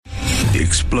The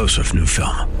explosive new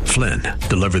film, Flynn,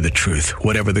 deliver the truth,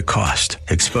 whatever the cost,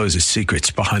 exposes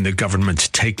secrets behind the government's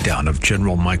takedown of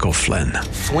General Michael Flynn.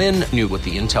 Flynn knew what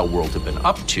the intel world had been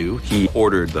up to. He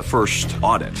ordered the first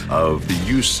audit of the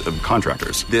use of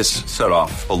contractors. This set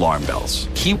off alarm bells.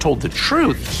 He told the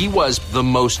truth. He was the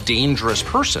most dangerous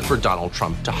person for Donald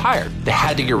Trump to hire. They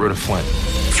had to get rid of Flynn.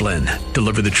 Flynn,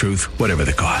 deliver the truth, whatever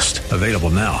the cost. Available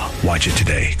now. Watch it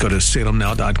today. Go to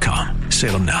salemnow.com.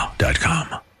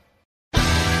 salemnow.com.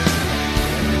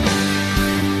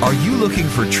 Are you looking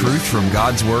for truth from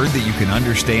God's Word that you can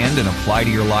understand and apply to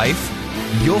your life?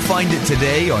 You'll find it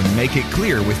today on Make It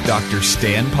Clear with Dr.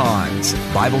 Stan Ponz,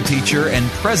 Bible teacher and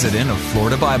president of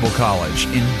Florida Bible College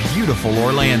in beautiful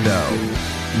Orlando.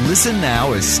 Listen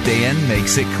now as Stan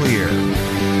makes it clear.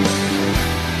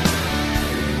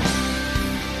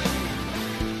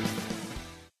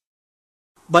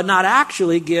 But not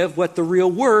actually give what the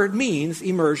real word means,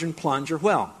 immersion, plunge, or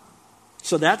whelm.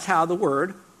 So that's how the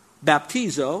word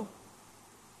baptizo,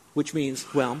 which means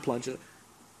whelm, plunge,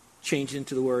 changed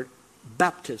into the word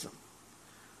baptism.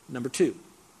 Number 2.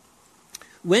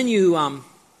 When you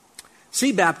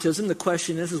see baptism, the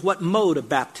question is what mode of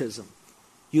baptism?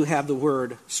 You have the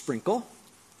word sprinkle,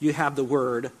 you have the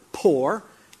word pour,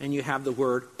 and you have the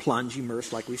word plunge,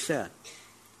 immerse, like we said.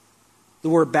 The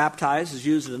word baptize is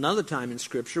used at another time in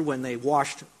Scripture when they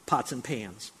washed pots and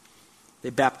pans. They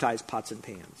baptized pots and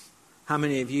pans. How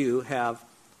many of you have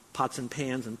pots and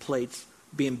pans and plates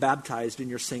being baptized in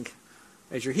your sink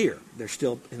as you're here? They're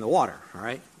still in the water, all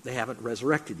right? They haven't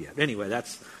resurrected yet. Anyway,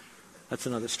 that's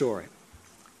another story.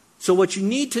 So what you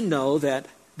need to know that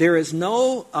there is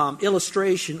no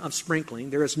illustration of sprinkling.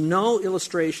 There is no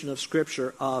illustration of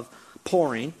Scripture of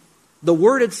pouring. The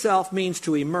word itself means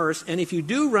to immerse, and if you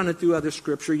do run it through other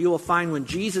Scripture, you will find when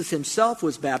Jesus himself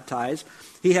was baptized,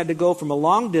 he had to go from a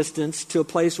long distance to a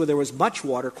place where there was much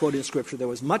water. Quoting Scripture, there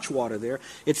was much water there.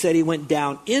 It said he went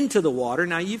down into the water.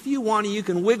 Now, if you want to, you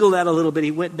can wiggle that a little bit. He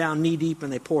went down knee deep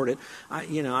and they poured it.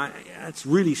 It's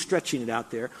really stretching it out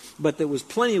there. But there was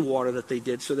plenty of water that they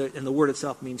did, and the word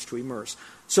itself means to immerse.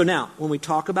 So now, when we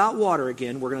talk about water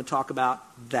again, we're going to talk about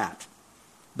that.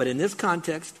 But in this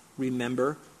context,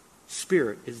 remember,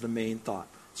 Spirit is the main thought.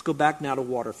 Let's go back now to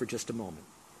water for just a moment.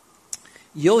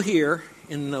 You'll hear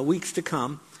in the weeks to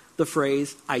come the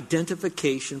phrase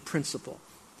identification principle.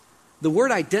 The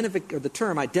word the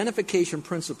term identification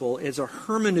principle is a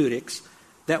hermeneutics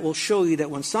that will show you that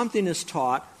when something is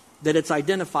taught, that it's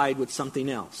identified with something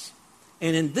else.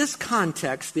 And in this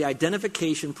context, the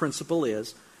identification principle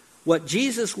is what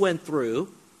Jesus went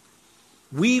through,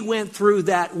 we went through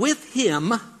that with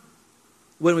him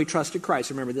when we trusted Christ.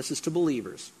 Remember, this is to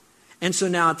believers. And so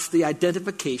now it's the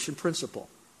identification principle.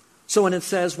 So when it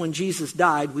says when Jesus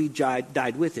died, we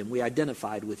died with him. We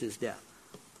identified with his death.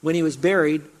 When he was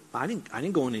buried, I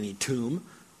didn't go in any tomb,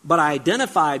 but I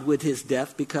identified with his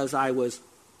death because I was,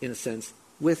 in a sense,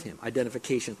 with him.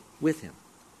 Identification with him.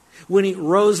 When he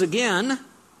rose again,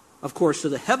 of course, to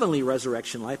the heavenly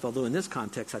resurrection life, although in this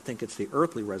context I think it's the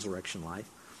earthly resurrection life.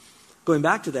 Going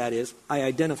back to that is, I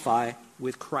identify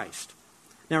with Christ.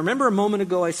 Now remember a moment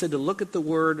ago I said to look at the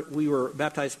word, we were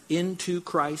baptized into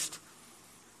Christ.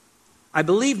 I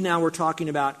believe now we're talking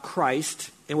about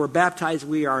Christ, and we're baptized,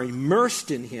 we are immersed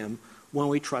in him when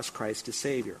we trust Christ as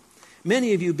Savior.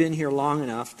 Many of you have been here long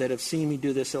enough that have seen me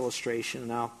do this illustration,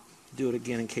 and I'll do it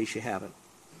again in case you haven't.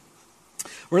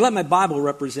 We're going to let my Bible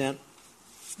represent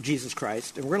Jesus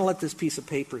Christ, and we're going to let this piece of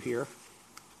paper here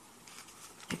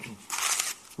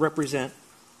represent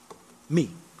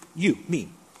me. You, me.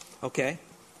 Okay?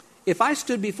 If I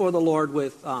stood before the Lord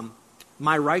with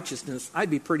my righteousness, I'd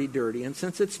be pretty dirty. And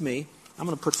since it's me, I'm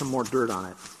going to put some more dirt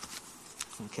on it.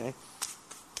 Okay?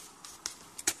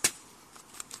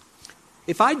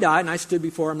 If I died and I stood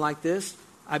before him like this,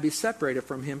 I'd be separated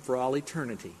from him for all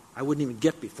eternity. I wouldn't even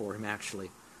get before him, actually.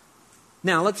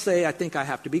 Now, let's say I think I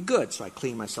have to be good, so I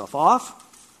clean myself off.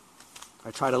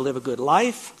 I try to live a good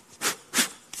life.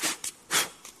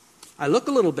 I look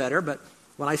a little better, but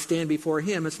when I stand before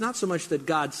him, it's not so much that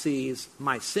God sees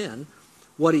my sin.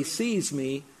 What he sees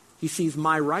he sees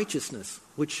my righteousness,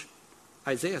 which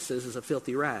Isaiah says is a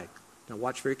filthy rag. Now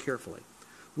watch very carefully.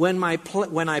 When I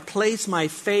place my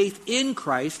faith in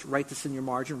Christ, write this in your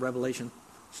margin, Philippians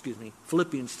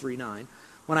 3:9.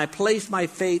 When I place my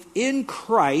faith in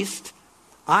Christ,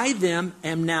 I then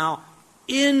am now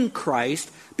in Christ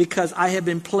because I have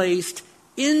been placed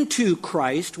into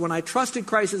Christ. When I trusted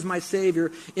Christ as my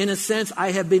Savior, in a sense,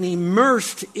 I have been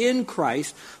immersed in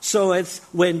Christ. So it's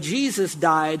when Jesus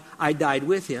died, I died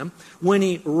with him. When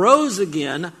he rose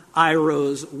again, I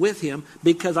rose with him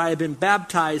because I have been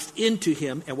baptized into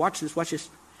him. And watch this.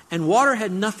 And water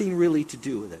had nothing really to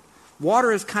do with it.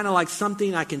 Water is kind of like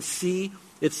something I can see.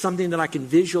 It's something that I can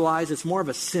visualize. It's more of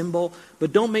a symbol.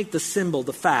 But don't make the symbol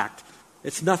the fact.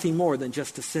 It's nothing more than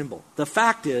just a symbol. The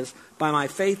fact is, by my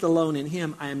faith alone in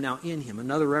him, I am now in him.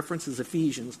 Another reference is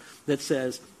Ephesians that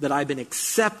says that I've been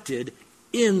accepted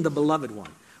in the beloved one.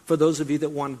 For those of you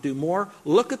that want to do more,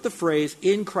 look at the phrase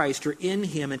in Christ or in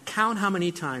him and count how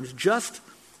many times just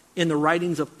in the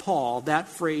writings of Paul that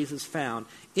phrase is found,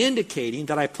 indicating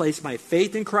that I place my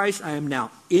faith in Christ. I am now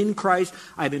in Christ.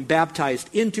 I've been baptized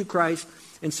into Christ.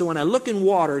 And so when I look in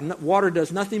water, water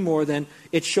does nothing more than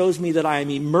it shows me that I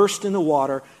am immersed in the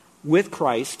water with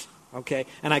Christ, okay?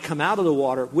 And I come out of the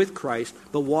water with Christ,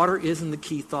 but water isn't the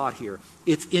key thought here.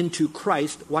 It's into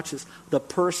Christ, watch this, the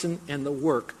person and the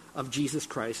work of Jesus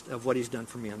Christ, of what he's done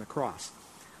for me on the cross.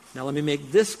 Now let me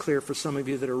make this clear for some of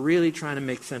you that are really trying to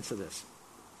make sense of this.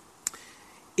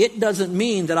 It doesn't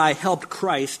mean that I helped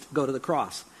Christ go to the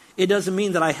cross. It doesn't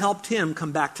mean that I helped him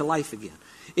come back to life again.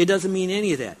 It doesn't mean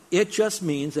any of that. It just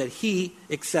means that he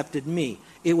accepted me.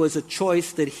 It was a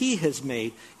choice that he has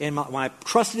made. And when I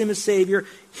trusted him as Savior,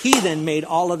 he then made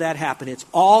all of that happen. It's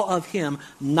all of him,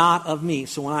 not of me.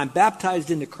 So when I'm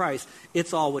baptized into Christ,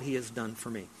 it's all what he has done for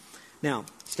me. Now,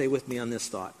 stay with me on this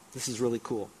thought. This is really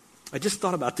cool. I just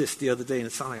thought about this the other day, and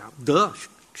it sounded like, duh,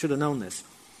 should have known this.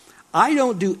 I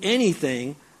don't do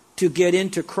anything to get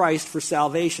into Christ for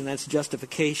salvation. That's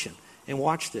justification. And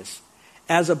watch this.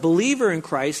 As a believer in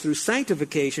Christ through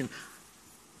sanctification,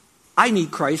 I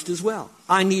need Christ as well.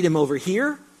 I need him over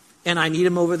here, and I need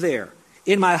him over there.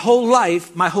 In my whole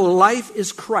life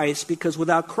is Christ, because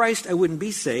without Christ I wouldn't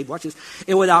be saved. Watch this.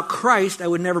 And without Christ I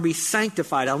would never be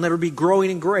sanctified. I'll never be growing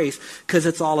in grace, because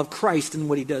it's all of Christ and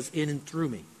what he does in and through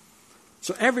me.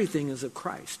 So everything is of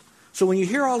Christ. So when you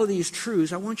hear all of these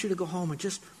truths, I want you to go home and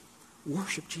just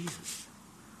worship Jesus.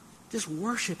 Just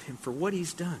worship him for what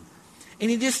he's done. And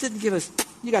he just didn't give us,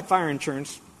 you got fire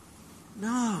insurance.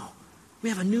 No. We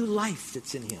have a new life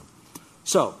that's in him.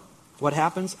 So, what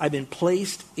happens? I've been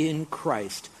placed in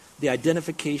Christ. The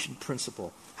identification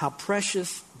principle. How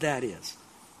precious that is.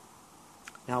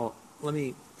 Now,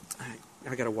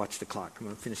 I got to watch the clock. I'm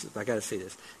going to finish this, but I got to say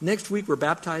this. Next week we're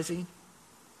baptizing.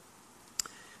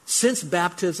 Since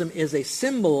baptism is a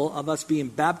symbol of us being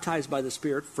baptized by the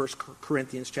Spirit, 1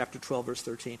 Corinthians chapter 12, verse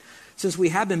 13. Since we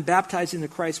have been baptized into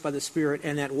Christ by the Spirit,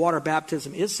 and that water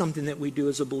baptism is something that we do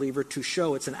as a believer to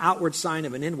show it's an outward sign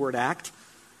of an inward act.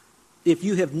 If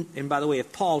you have, and by the way,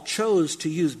 if Paul chose to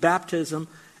use baptism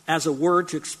as a word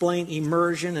to explain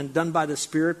immersion and done by the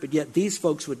Spirit, but yet these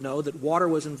folks would know that water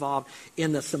was involved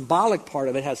in the symbolic part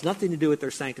of it, has nothing to do with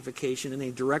their sanctification in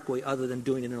any direct way other than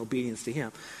doing it in obedience to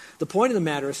him. The point of the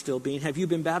matter is still being, have you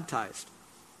been baptized?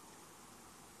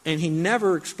 And he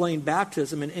never explained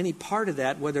baptism in any part of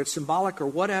that, whether it's symbolic or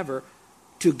whatever,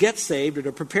 to get saved or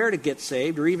to prepare to get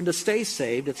saved or even to stay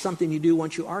saved. It's something you do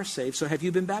once you are saved. So have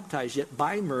you been baptized yet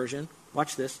by immersion?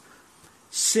 Watch this.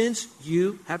 Since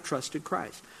you have trusted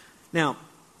Christ. Now,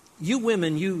 you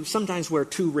women, you sometimes wear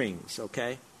 2 rings,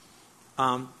 okay?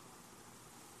 One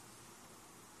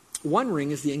ring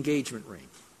is the engagement ring.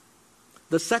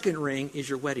 The second ring is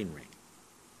your wedding ring.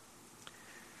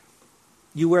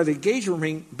 You wear the engagement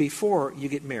ring before you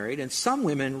get married, and some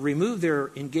women remove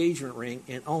their engagement ring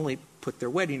and only put their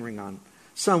wedding ring on.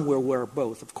 Some will wear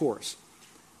both, of course.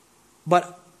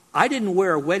 But I didn't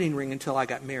wear a wedding ring until I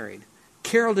got married.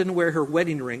 Carol didn't wear her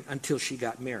wedding ring until she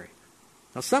got married.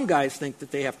 Now, some guys think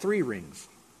that they have 3 rings.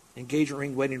 Engagement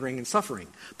ring, wedding ring, and suffering.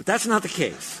 But that's not the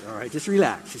case. All right, just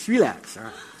relax. All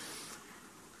right.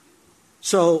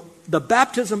 So the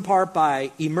baptism part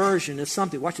by immersion is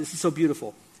something. Watch this. This is so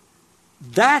beautiful.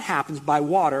 That happens by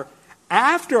water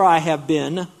after I have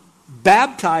been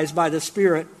baptized by the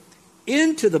Spirit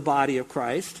into the body of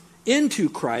Christ, into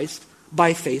Christ,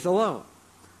 by faith alone.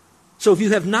 So if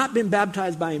you have not been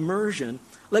baptized by immersion,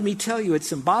 let me tell you, it's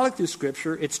symbolic through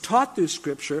Scripture. It's taught through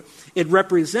Scripture. It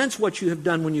represents what you have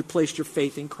done when you placed your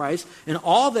faith in Christ and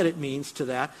all that it means to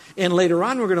that. And later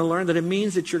on, we're going to learn that it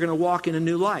means that you're going to walk in a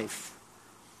new life.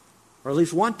 Or at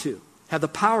least want to, have the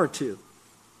power to,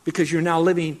 because you're now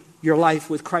living your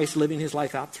life with Christ, living his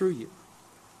life out through you.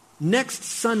 Next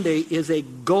Sunday is a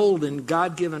golden,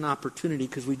 God-given opportunity,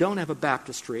 because we don't have a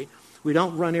baptistry. We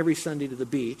don't run every Sunday to the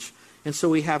beach. And so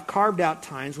we have carved out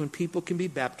times when people can be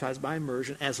baptized by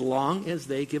immersion as long as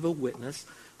they give a witness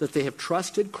that they have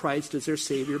trusted Christ as their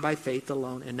Savior by faith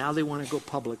alone, and now they want to go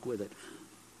public with it.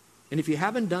 And if you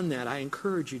haven't done that, I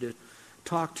encourage you to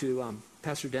talk to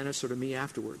Pastor Dennis or to me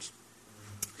afterwards.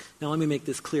 Now let me make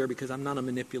this clear, because I'm not a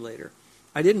manipulator.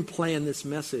 I didn't plan this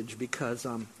message because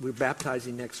we're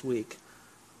baptizing next week.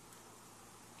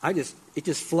 it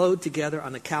just flowed together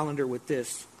on the calendar with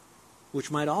this,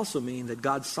 which might also mean that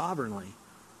God sovereignly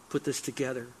put this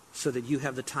together so that you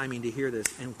have the timing to hear this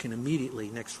and can immediately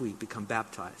next week become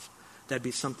baptized. That'd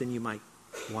be something you might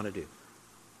want to do.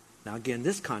 Now again,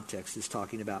 this context is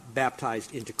talking about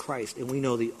baptized into Christ, and we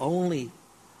know the only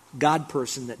God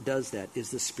person that does that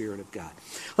is the Spirit of God.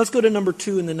 Let's go to number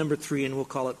 2 and then number 3, and we'll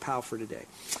call it POW for today.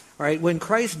 All right, when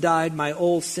Christ died, my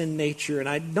old sin nature, and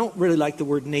I don't really like the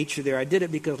word nature there. I did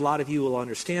it because a lot of you will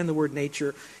understand the word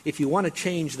nature. If you want to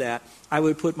change that, I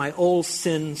would put my old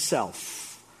sin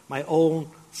self, my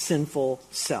old sinful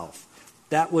self.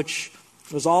 That which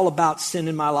was all about sin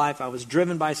in my life. I was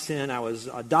driven by sin. I was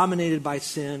dominated by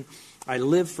sin. I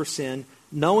lived for sin.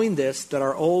 Knowing this, that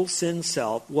our old sin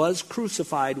self was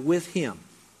crucified with Him.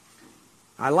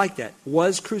 I like that.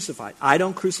 Was crucified. I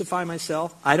don't crucify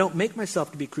myself. I don't make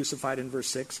myself to be crucified in verse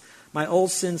 6. My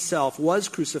old sin self was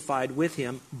crucified with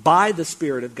Him by the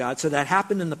Spirit of God. So that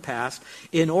happened in the past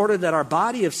in order that our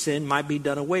body of sin might be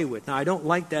done away with. Now, I don't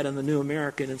like that in the New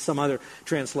American and some other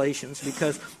translations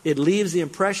because it leaves the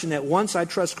impression that once I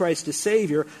trust Christ as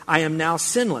Savior, I am now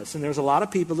sinless. And there's a lot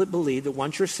of people that believe that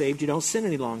once you're saved, you don't sin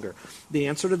any longer. The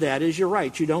answer to that is you're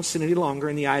right. You don't sin any longer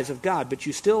in the eyes of God, but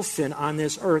you still sin on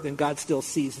this earth, and God still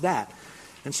sees that.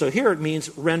 And so here it means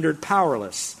rendered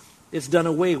powerless. It's done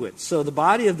away with. So the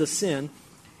body of the sin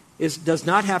does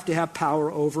not have to have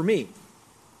power over me.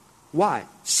 Why?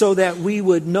 So that we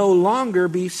would no longer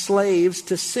be slaves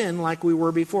to sin like we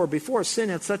were before. Before, sin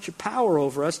had such a power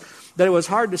over us that it was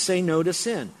hard to say no to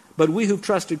sin. But we who've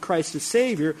trusted Christ as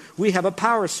Savior, we have a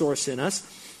power source in us,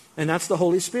 and that's the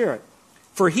Holy Spirit.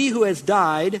 For he who has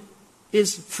died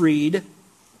is freed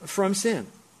from sin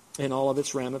and all of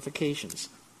its ramifications.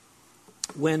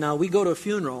 When we go to a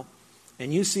funeral,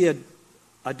 and you see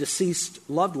a deceased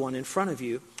loved one in front of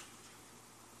you,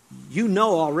 you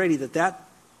know already that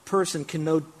person can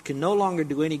no longer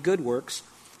do any good works.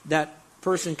 That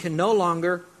person can no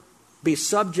longer be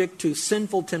subject to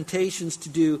sinful temptations to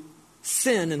do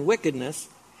sin and wickedness.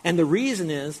 And the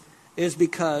reason is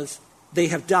because they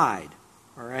have died.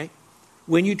 All right?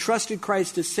 When you trusted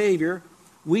Christ as Savior,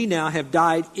 we now have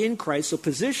died in Christ. So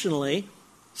positionally,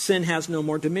 sin has no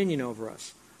more dominion over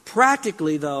us.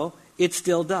 Practically, though, it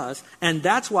still does. And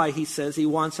that's why he says he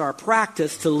wants our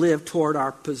practice to live toward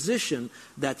our position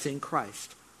that's in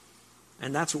Christ.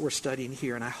 And that's what we're studying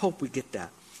here. And I hope we get that.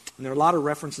 And there are a lot of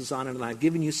references on it, and I've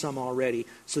given you some already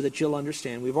so that you'll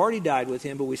understand. We've already died with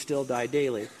Him, but we still die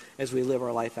daily as we live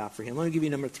our life out for Him. Let me give you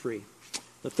number 3.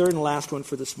 The third and last one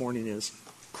for this morning is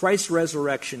Christ's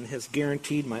resurrection has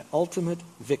guaranteed my ultimate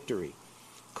victory.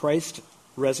 Christ's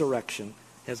resurrection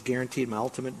has guaranteed my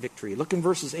ultimate victory. Look in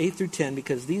verses 8 through 10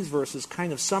 because these verses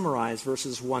kind of summarize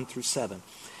verses 1 through 7.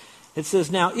 It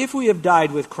says, now if we have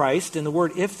died with Christ, and the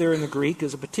word if there in the Greek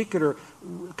is a particular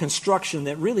construction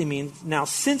that really means now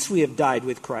since we have died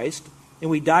with Christ, and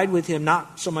we died with Him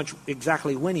not so much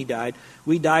exactly when He died,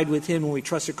 we died with Him when we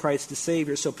trusted Christ as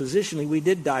Savior, so positionally we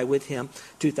did die with Him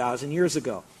 2,000 years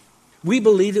ago. We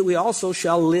believe that we also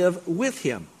shall live with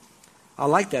Him. I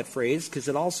like that phrase because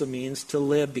it also means to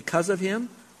live because of Him,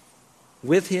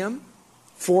 with Him,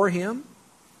 for Him.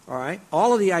 All right?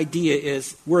 All of the idea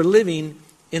is we're living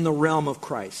in the realm of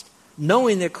Christ.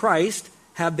 Knowing that Christ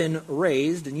have been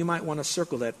raised, and you might want to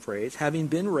circle that phrase, having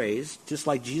been raised, just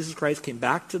like Jesus Christ came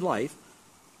back to life,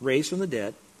 raised from the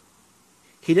dead.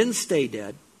 He didn't stay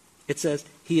dead. It says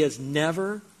He is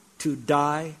never to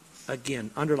die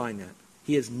again. Underline that.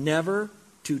 He is never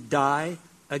to die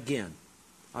again.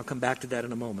 I'll come back to that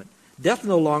in a moment. Death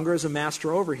no longer is a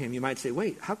master over Him. You might say,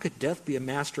 wait, how could death be a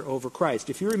master over Christ?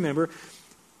 If you remember,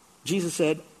 Jesus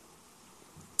said,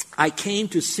 I came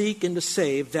to seek and to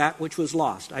save that which was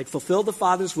lost. I fulfilled the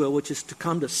Father's will, which is to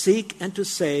come to seek and to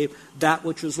save that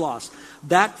which was lost.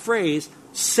 That phrase,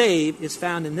 save, is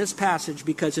found in this passage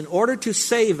because in order to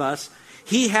save us,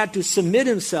 He had to submit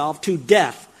Himself to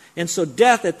death. And so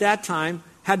death at that time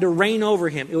had to reign over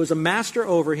Him. It was a master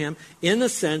over Him in the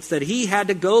sense that He had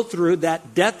to go through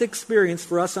that death experience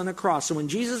for us on the cross. So when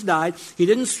Jesus died, He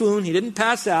didn't swoon, He didn't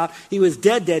pass out. He was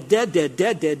dead,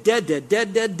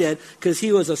 because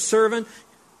He was a servant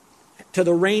to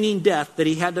the reigning death that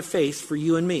He had to face for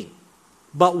you and me.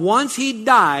 But once He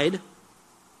died,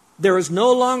 there was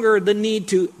no longer the need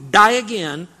to die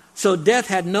again. So death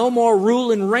had no more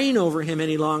rule and reign over Him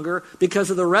any longer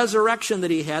because of the resurrection that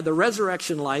He had, the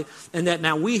resurrection life, and that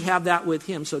now we have that with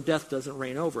Him, so death doesn't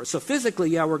reign over us. So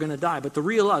physically, yeah, we're going to die, but the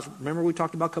real us, remember we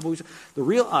talked about a couple weeks ago, the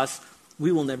real us,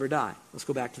 we will never die. Let's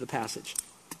go back to the passage.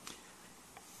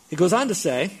 It goes on to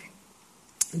say,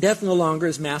 death no longer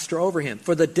is master over Him.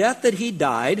 For the death that He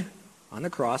died, on the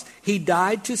cross. He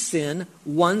died to sin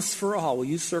once for all. Will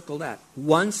you circle that?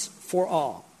 Once for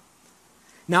all.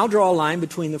 Now draw a line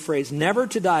between the phrase never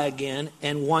to die again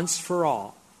and once for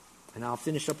all. And I'll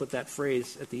finish up with that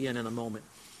phrase at the end in a moment.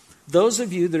 Those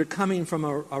of you that are coming from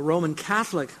a Roman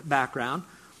Catholic background,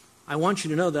 I want you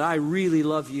to know that I really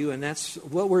love you, and that's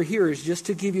what we're here is just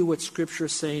to give you what Scripture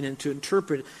is saying and to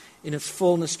interpret in its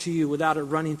fullness to you without it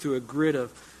running through a grid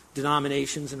of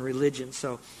denominations and religions.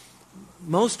 So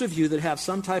most of you that have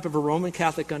some type of a Roman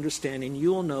Catholic understanding,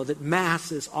 you will know that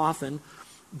Mass is often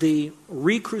the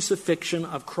re-crucifixion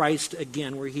of Christ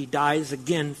again, where he dies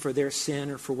again for their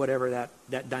sin or for whatever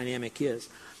that dynamic is,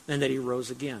 and that he rose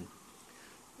again.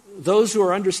 Those who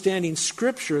are understanding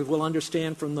Scripture will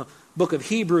understand from the book of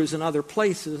Hebrews and other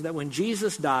places that when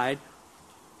Jesus died,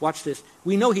 watch this,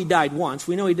 we know he died once.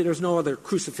 We know there's no other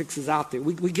crucifixes out there.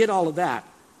 We get all of that.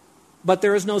 But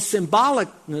there is no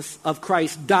symbolicness of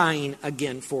Christ dying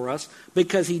again for us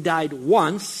because he died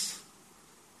once,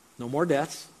 no more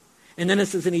deaths. And then it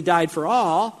says, and he died for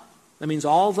all. That means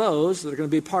all those that are going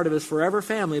to be part of his forever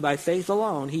family by faith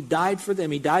alone. He died for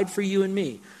them. He died for you and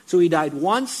me. So he died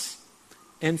once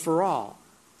and for all.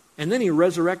 And then he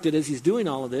resurrected as he's doing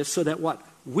all of this so that what?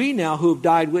 We now who have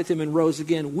died with him and rose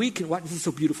again, we can, what? This is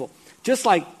so beautiful. Just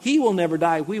like he will never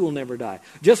die, we will never die.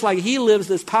 Just like he lives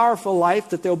this powerful life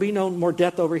that there'll be no more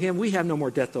death over him, we have no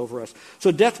more death over us.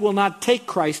 So death will not take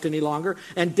Christ any longer,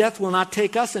 and death will not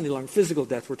take us any longer. Physical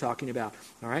death we're talking about,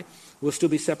 all right? We'll still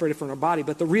be separated from our body,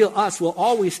 but the real us will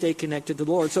always stay connected to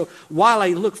the Lord. So while I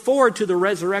look forward to the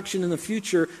resurrection in the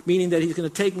future, meaning that he's going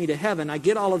to take me to heaven, I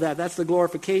get all of that. That's the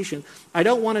glorification. I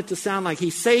don't want it to sound like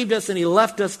he saved us and he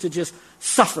left us to just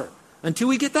suffer until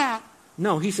we get that.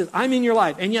 No, he says, I'm in your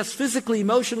life. And yes, physically,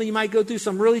 emotionally, you might go through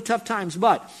some really tough times,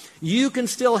 but you can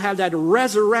still have that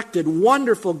resurrected,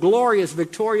 wonderful, glorious,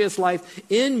 victorious life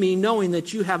in me, knowing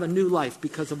that you have a new life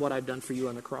because of what I've done for you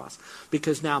on the cross.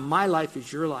 Because now my life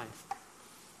is your life.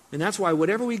 And that's why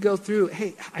whatever we go through,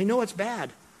 hey, I know it's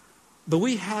bad, but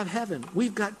we have heaven.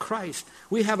 We've got Christ.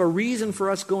 We have a reason for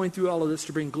us going through all of this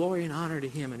to bring glory and honor to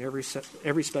him in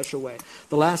every special way.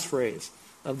 The last phrase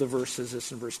of the verse is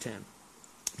this in verse 10.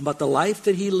 But the life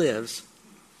that he lives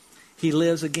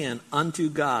again unto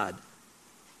God.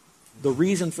 The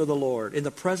reason for the Lord, in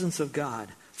the presence of God,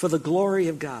 for the glory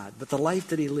of God. But the life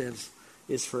that he lives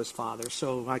is for his Father.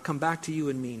 So I come back to you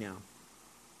and me now.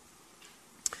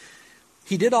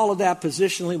 He did all of that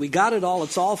positionally. We got it all.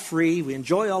 It's all free. We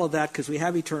enjoy all of that because we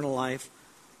have eternal life.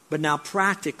 But now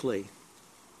practically,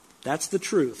 that's the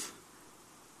truth.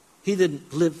 He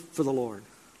didn't live for the Lord.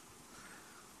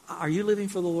 Are you living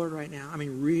for the Lord right now? I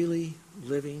mean, really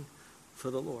living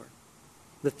for the Lord.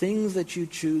 The things that you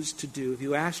choose to do, if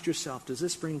you ask yourself, does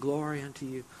this bring glory unto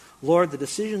you? Lord, the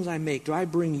decisions I make, do I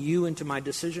bring you into my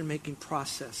decision-making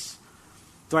process?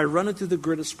 Do I run it through the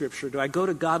grid of Scripture? Do I go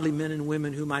to godly men and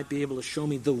women who might be able to show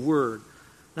me the Word?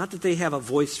 Not that they have a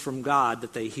voice from God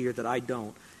that they hear that I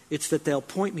don't. It's that they'll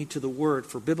point me to the Word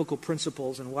for biblical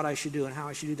principles and what I should do and how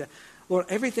I should do that. Lord,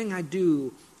 everything I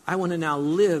do, I want to now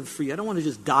live for you. I don't want to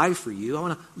just die for you. I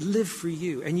want to live for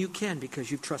you. And you can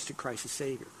because you've trusted Christ as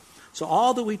Savior. So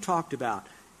all that we talked about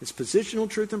is positional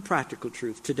truth and practical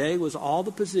truth. Today was all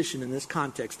the position in this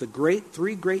context, the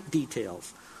three great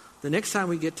details. The next time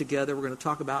we get together, we're going to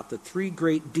talk about the three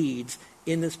great deeds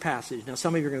in this passage. Now,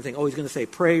 some of you are going to think, oh, he's going to say,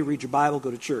 pray, read your Bible,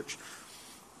 go to church.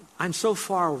 I'm so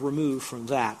far removed from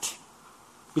that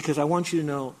because I want you to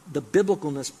know the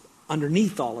biblicalness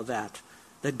underneath all of that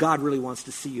God really wants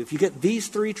to see you. If you get these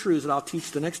three truths that I'll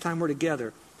teach the next time we're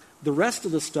together, the rest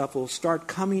of the stuff will start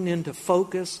coming into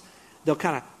focus. They'll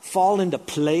kind of fall into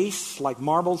place like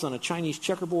marbles on a Chinese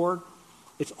checkerboard.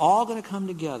 It's all going to come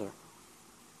together.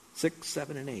 6,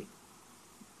 7, and 8.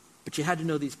 But you had to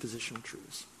know these positional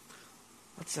truths.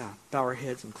 Let's bow our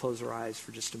heads and close our eyes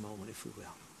for just a moment, if we will.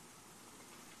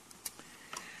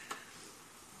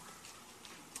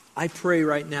 I pray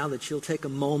right now that you'll take a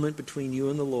moment between you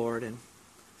and the Lord and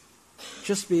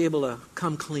just be able to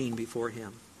come clean before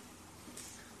him.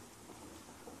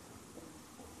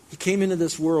 He came into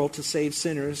this world to save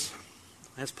sinners,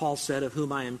 as Paul said, of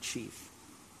whom I am chief.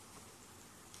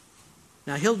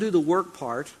 Now, he'll do the work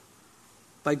part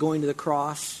by going to the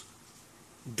cross,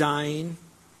 dying,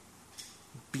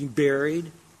 being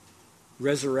buried,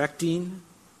 resurrecting.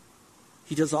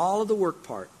 He does all of the work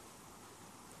part.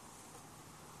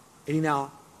 And he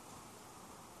now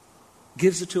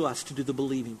gives it to us to do the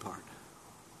believing part.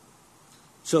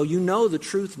 So you know the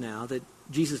truth now that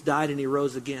Jesus died and he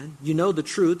rose again. You know the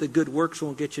truth that good works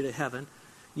won't get you to heaven.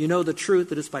 You know the truth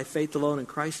that it's by faith alone and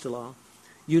Christ alone.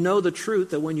 You know the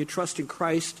truth that when you trust in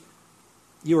Christ,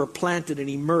 you are planted and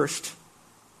immersed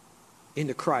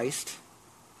into Christ,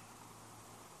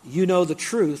 you know the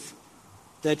truth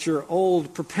that your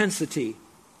old propensity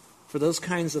for those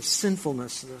kinds of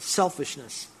sinfulness,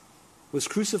 selfishness, was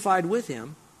crucified with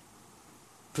him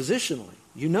positionally.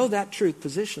 You know that truth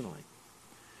positionally.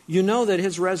 You know that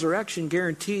his resurrection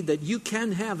guaranteed that you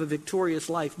can have a victorious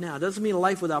life now. It doesn't mean a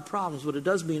life without problems, but it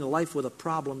does mean a life with a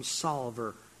problem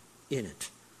solver in it,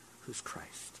 who's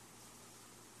Christ.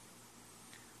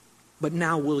 But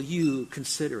now will you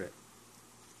consider it?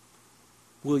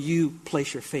 Will you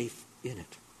place your faith in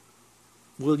it?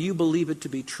 Will you believe it to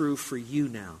be true for you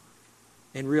now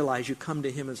and realize you come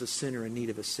to him as a sinner in need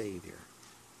of a Savior?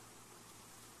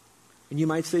 And you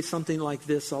might say something like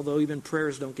this, although even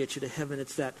prayers don't get you to heaven.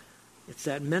 It's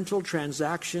that mental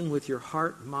transaction with your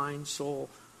heart, mind, soul,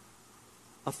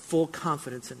 of full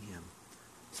confidence in him.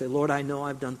 Say, Lord, I know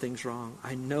I've done things wrong.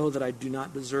 I know that I do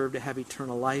not deserve to have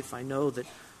eternal life. I know that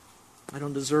I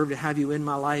don't deserve to have you in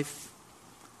my life.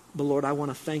 But Lord, I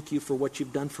want to thank you for what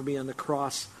you've done for me on the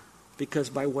cross, because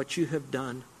by what you have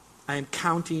done, I am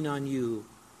counting on you.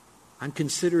 I'm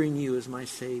considering you as my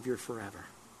Savior forever.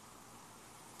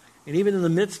 And even in the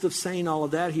midst of saying all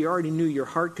of that, he already knew your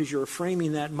heart, because you were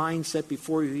framing that mindset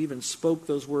before you even spoke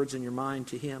those words in your mind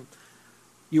to him.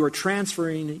 You are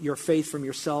transferring your faith from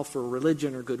yourself or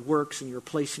religion or good works, and you're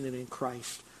placing it in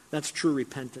Christ. That's true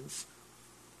repentance.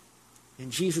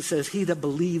 And Jesus says, he that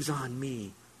believes on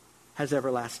me has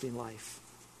everlasting life.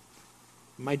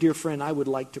 My dear friend, I would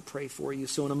like to pray for you.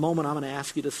 So in a moment, I'm going to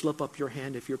ask you to slip up your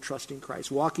hand if you're trusting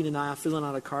Christ. Walking an aisle, filling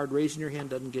out a card, raising your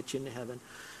hand doesn't get you into heaven.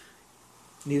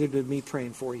 Neither did me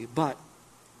praying for you. But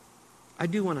I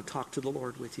do want to talk to the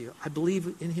Lord with you. I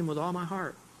believe in him with all my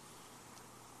heart.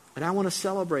 And I want to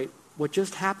celebrate what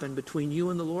just happened between you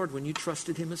and the Lord when you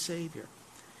trusted him as Savior.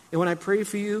 And when I pray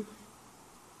for you,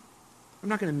 I'm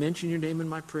not going to mention your name in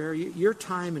my prayer. Your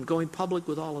time and going public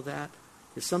with all of that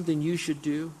is something you should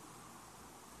do.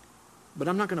 But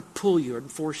I'm not going to pull you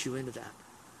and force you into that.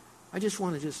 I just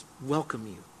want to welcome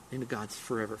you into God's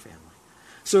forever family.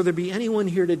 So there be anyone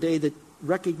here today that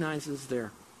recognizes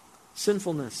their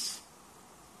sinfulness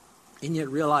and yet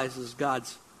realizes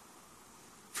God's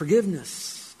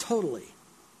forgiveness totally.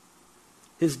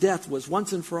 His death was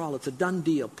once and for all. It's a done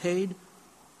deal, paid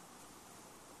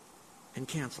and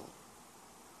canceled.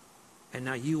 And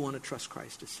now you want to trust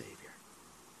Christ as Savior.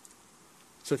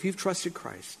 So if you've trusted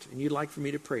Christ and you'd like for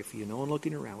me to pray for you, no one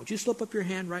looking around, would you slip up your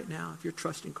hand right now if you're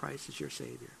trusting Christ as your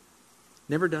Savior?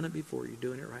 Never done it before. You're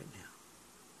doing it right now.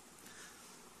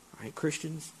 All right,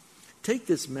 Christians, take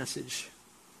this message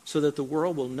so that the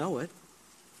world will know it.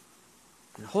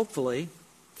 And hopefully,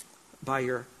 by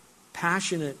your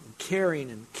passionate and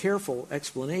caring and careful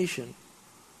explanation,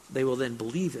 they will then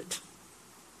believe it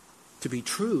to be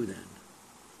true then.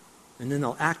 And then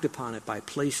they'll act upon it by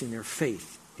placing their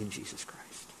faith in Jesus Christ.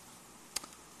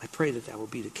 I pray that will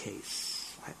be the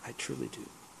case. I truly do.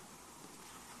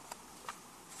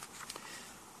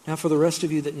 Now, for the rest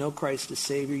of you that know Christ as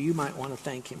Savior, you might want to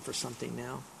thank him for something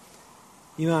now.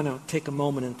 You want to take a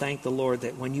moment and thank the Lord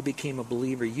that when you became a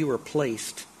believer, you were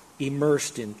placed,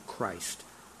 immersed in Christ.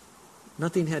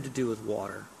 Nothing had to do with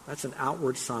water. That's an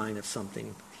outward sign of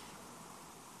something.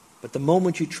 But the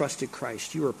moment you trusted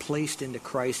Christ, you were placed into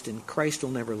Christ, and Christ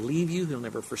will never leave you. He'll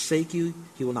never forsake you.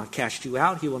 He will not cast you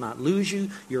out. He will not lose you.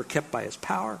 You're kept by his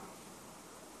power.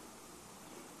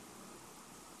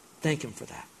 Thank him for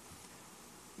that.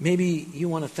 Maybe you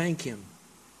want to thank him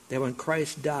that when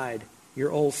Christ died,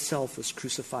 your old self was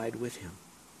crucified with him.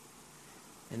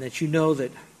 And that you know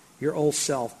that your old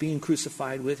self being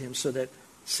crucified with him so that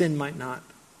sin might not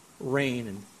reign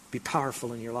and be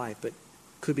powerful in your life, but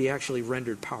could be actually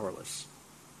rendered powerless.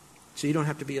 So you don't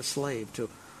have to be a slave to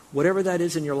whatever that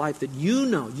is in your life that you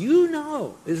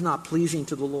know is not pleasing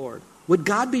to the Lord. Would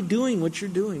God be doing what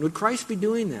you're doing? Would Christ be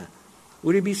doing that?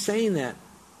 Would he be saying that?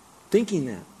 Thinking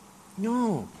that?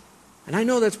 No. And I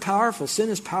know that's powerful. Sin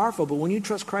is powerful, but when you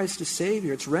trust Christ as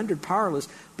Savior, it's rendered powerless.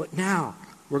 But now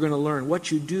we're going to learn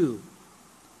what you do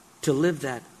to live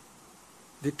that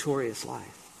victorious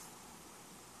life.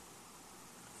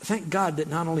 Thank God that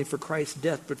not only for Christ's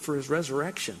death, but for his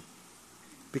resurrection.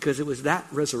 Because it was that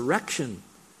resurrection,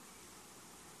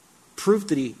 proof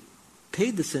that he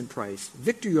paid the sin price,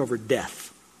 victory over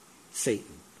death,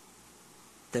 Satan,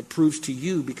 that proves to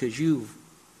you, because you've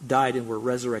died and were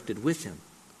resurrected with him,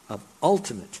 of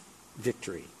ultimate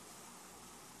victory.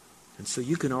 And so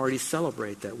you can already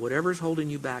celebrate that. Whatever's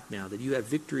holding you back now, that you have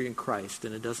victory in Christ,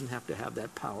 and it doesn't have to have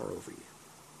that power over you.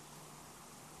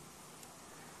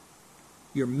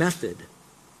 Your method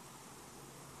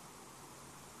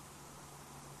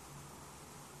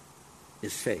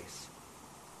is faith.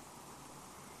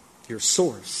 Your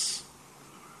source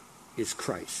is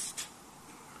Christ.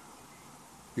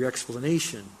 Your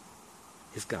explanation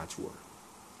is God's word.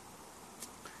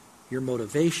 Your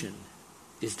motivation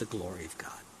is the glory of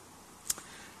God.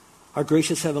 Our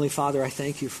gracious Heavenly Father, I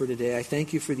thank you for today. I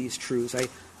thank you for these truths.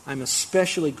 I'm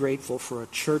especially grateful for a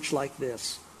church like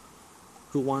this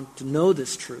who want to know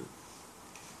this truth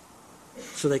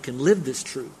so they can live this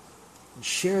truth and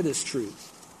share this truth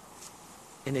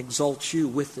and exalt you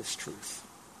with this truth.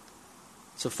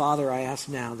 So, Father, I ask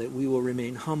now that we will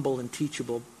remain humble and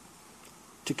teachable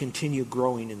to continue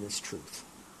growing in this truth.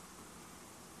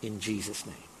 In Jesus'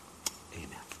 name,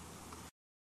 amen.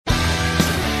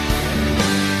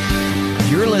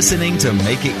 You're listening to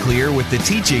Make It Clear with the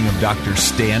teaching of Dr.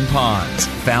 Stan Ponz,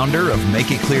 founder of Make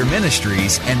It Clear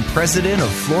Ministries and president of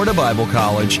Florida Bible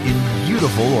College in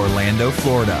beautiful Orlando,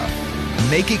 Florida.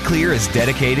 Make It Clear is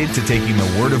dedicated to taking the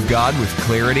Word of God with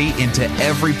clarity into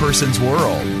every person's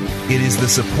world. It is the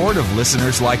support of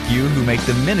listeners like you who make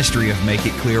the ministry of Make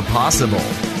It Clear possible.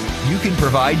 You can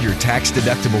provide your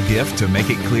tax-deductible gift to Make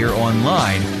It Clear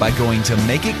online by going to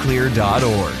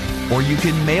makeitclear.org. Or you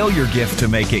can mail your gift to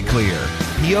Make It Clear,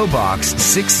 P.O. Box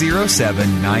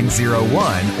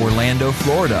 607901, Orlando,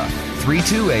 Florida,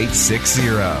 32860.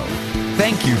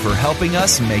 Thank you for helping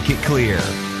us make it clear.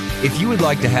 If you would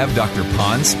like to have Dr.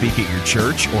 Ponz speak at your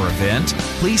church or event,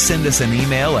 please send us an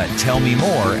email at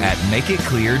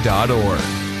tellmemore@makeitclear.org.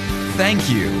 Thank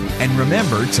you, and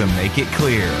remember to make it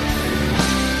clear.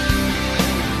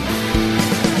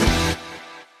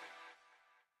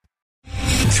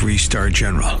 Three-star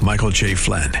General Michael J.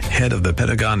 Flynn, head of the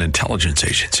Pentagon Intelligence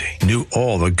Agency, knew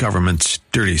all the government's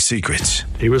dirty secrets.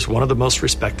 He was one of the most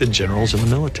respected generals in the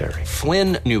military.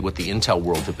 Flynn knew what the intel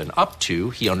world had been up to.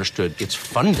 He understood its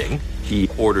funding. He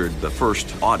ordered the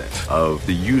first audit of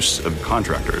the use of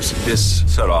contractors. This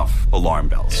set off alarm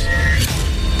bells.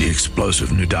 The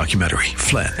explosive new documentary,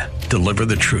 Flynn, Deliver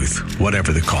the Truth,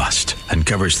 Whatever the Cost,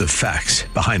 uncovers the facts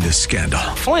behind this scandal.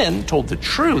 Flynn told the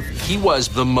truth. He was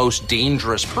the most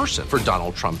dangerous person for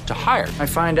Donald Trump to hire. I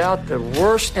find out the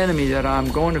worst enemy that I'm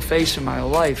going to face in my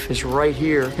life is right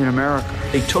here in America.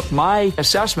 They took my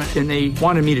assessment and they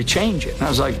wanted me to change it. And I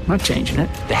was like, I'm not changing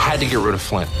it. They had to get rid of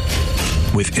Flynn.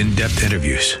 With in-depth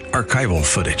interviews, archival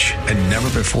footage, and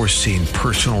never-before-seen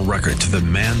personal records of the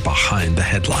man behind the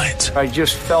headlines. I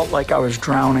just felt like I was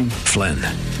drowning. Flynn,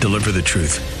 Deliver the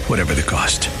Truth, Whatever the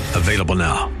Cost. Available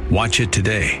now. Watch it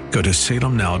today. Go to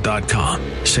salemnow.com.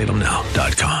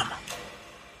 salemnow.com.